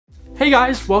Hey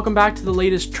guys, welcome back to the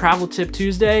latest Travel Tip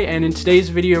Tuesday, and in today's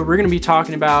video we're going to be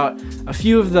talking about a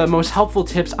few of the most helpful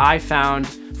tips I found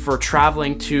for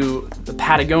traveling to the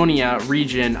Patagonia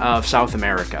region of South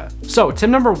America. So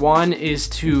tip number one is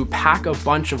to pack a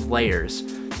bunch of layers.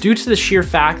 Due to the sheer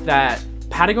fact that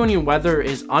Patagonian weather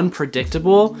is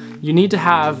unpredictable, you need to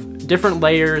have different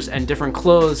layers and different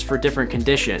clothes for different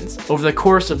conditions. Over the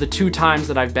course of the 2 times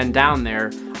that I've been down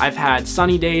there, I've had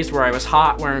sunny days where I was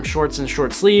hot wearing shorts and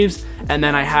short sleeves, and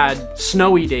then I had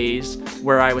snowy days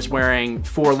where I was wearing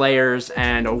 4 layers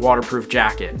and a waterproof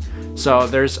jacket. So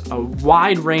there's a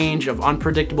wide range of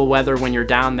unpredictable weather when you're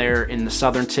down there in the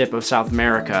southern tip of South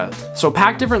America. So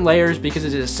pack different layers because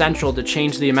it is essential to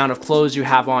change the amount of clothes you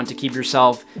have on to keep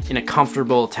yourself in a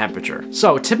comfortable temperature.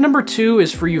 So tip number 2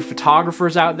 is for you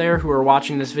photographers out there who are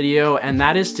watching this video, and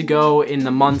that is to go in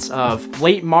the months of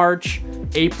late March,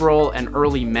 April, and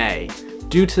early May.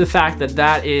 Due to the fact that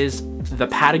that is the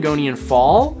Patagonian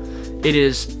fall, it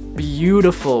is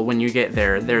beautiful when you get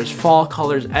there. There's fall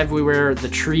colors everywhere. The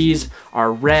trees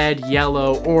are red,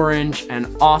 yellow, orange,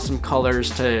 and awesome colors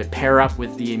to pair up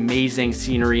with the amazing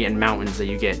scenery and mountains that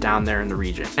you get down there in the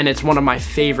region. And it's one of my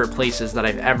favorite places that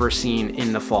I've ever seen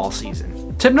in the fall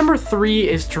season. Tip number 3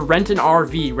 is to rent an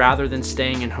RV rather than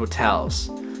staying in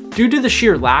hotels. Due to the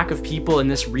sheer lack of people in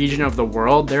this region of the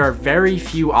world, there are very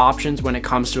few options when it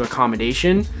comes to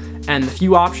accommodation, and the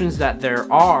few options that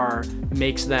there are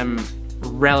makes them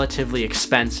relatively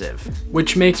expensive,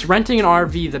 which makes renting an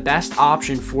RV the best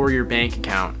option for your bank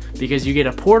account because you get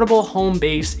a portable home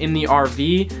base in the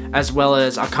RV as well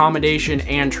as accommodation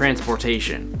and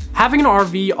transportation. Having an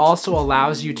RV also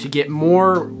allows you to get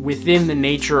more within the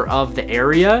nature of the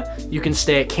area. You can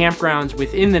stay at campgrounds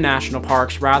within the national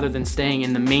parks rather than staying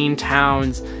in the main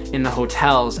towns in the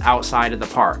hotels outside of the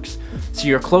parks. So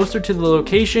you're closer to the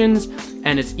locations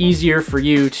and it's easier for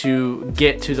you to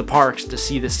get to the parks to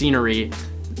see the scenery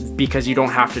because you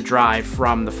don't have to drive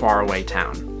from the faraway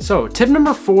town. So tip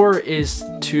number 4 is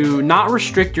to not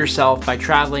restrict yourself by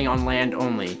traveling on land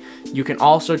only. You can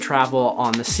also travel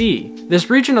on the sea. This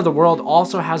region of the world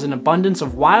also has an abundance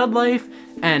of wildlife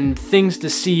and things to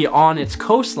see on its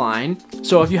coastline.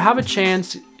 So if you have a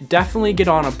chance, definitely get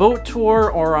on a boat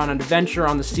tour or on an adventure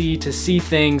on the sea to see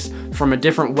things from a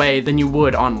different way than you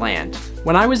would on land.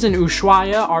 When I was in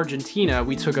Ushuaia, Argentina,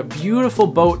 we took a beautiful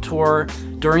boat tour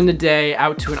during the day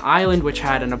out to an island which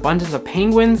had an abundance of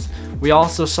penguins. We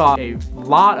also saw a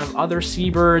lot of other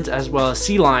seabirds as well as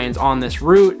sea lions on this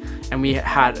route, and we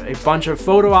had a bunch of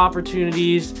photo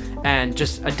opportunities and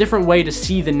just a different way to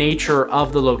see the nature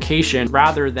of the location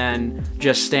rather than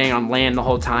just staying on land the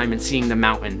whole time and seeing the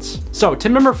mountains. So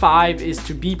tip number 5 is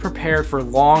to be prepared for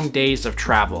long days of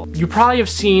travel. You probably have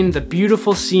seen the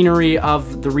beautiful scenery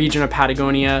of the region of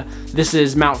Patagonia. This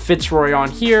is Mount Fitzroy on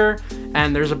here,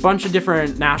 and there's a bunch of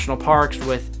different national parks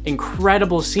with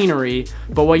incredible scenery,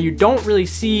 but what you don't really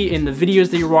see in the videos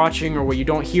that you're watching or what you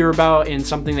don't hear about in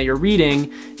something that you're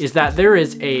reading is that there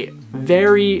is a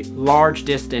very large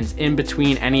distance in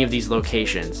between any of these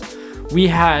locations. We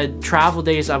had travel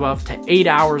days of up to 8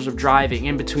 hours of driving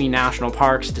in between national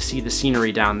parks to see the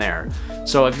scenery down there.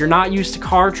 So if you're not used to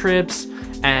car trips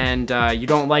and you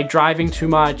don't like driving too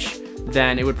much,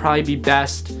 then it would probably be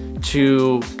best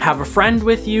to have a friend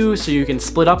with you so you can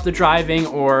split up the driving,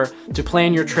 or to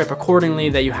plan your trip accordingly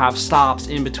that you have stops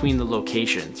in between the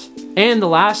locations. And the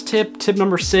last tip, tip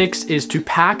number 6, is to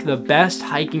pack the best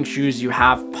hiking shoes you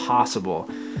have possible.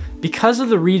 Because of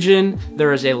the region,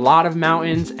 there is a lot of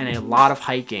mountains and a lot of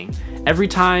hiking. Every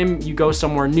time you go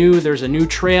somewhere new, there's a new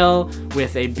trail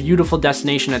with a beautiful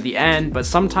destination at the end, but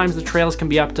sometimes the trails can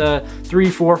be up to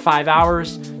 3, 4, 5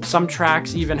 hours. Some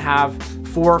tracks even have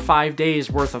 4 or 5 days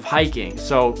worth of hiking.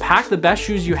 So pack the best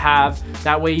shoes you have,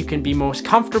 that way you can be most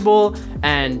comfortable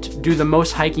and do the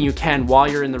most hiking you can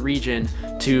while you're in the region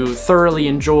to thoroughly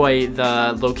enjoy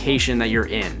the location that you're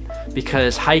in.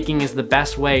 Because hiking is the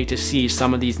best way to see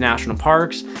some of these national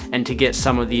parks and to get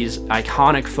some of these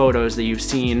iconic photos that you've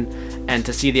seen and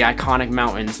to see the iconic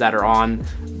mountains that are on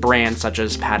brands such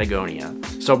as Patagonia.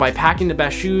 So by packing the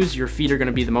best shoes, your feet are going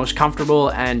to be the most comfortable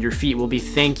and your feet will be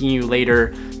thanking you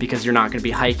later because you're not going to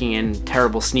be hiking in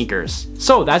terrible sneakers.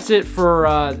 So that's it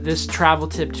for this Travel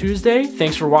Tip Tuesday.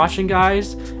 Thanks for watching,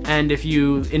 guys. And if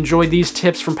you enjoyed these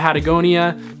tips from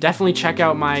Patagonia, definitely check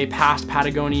out my past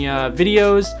Patagonia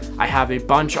videos. I have a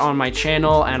bunch on my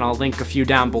channel and I'll link a few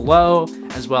down below,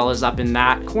 as well as up in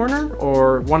that corner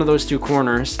or one of those 2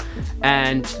 corners.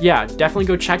 And yeah, definitely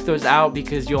go check those out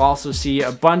because you'll also see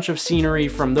a bunch of scenery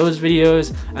from those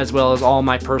videos as well as all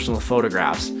my personal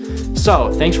photographs.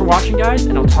 So thanks for watching, guys,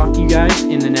 and I'll talk to you guys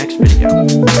in the next video.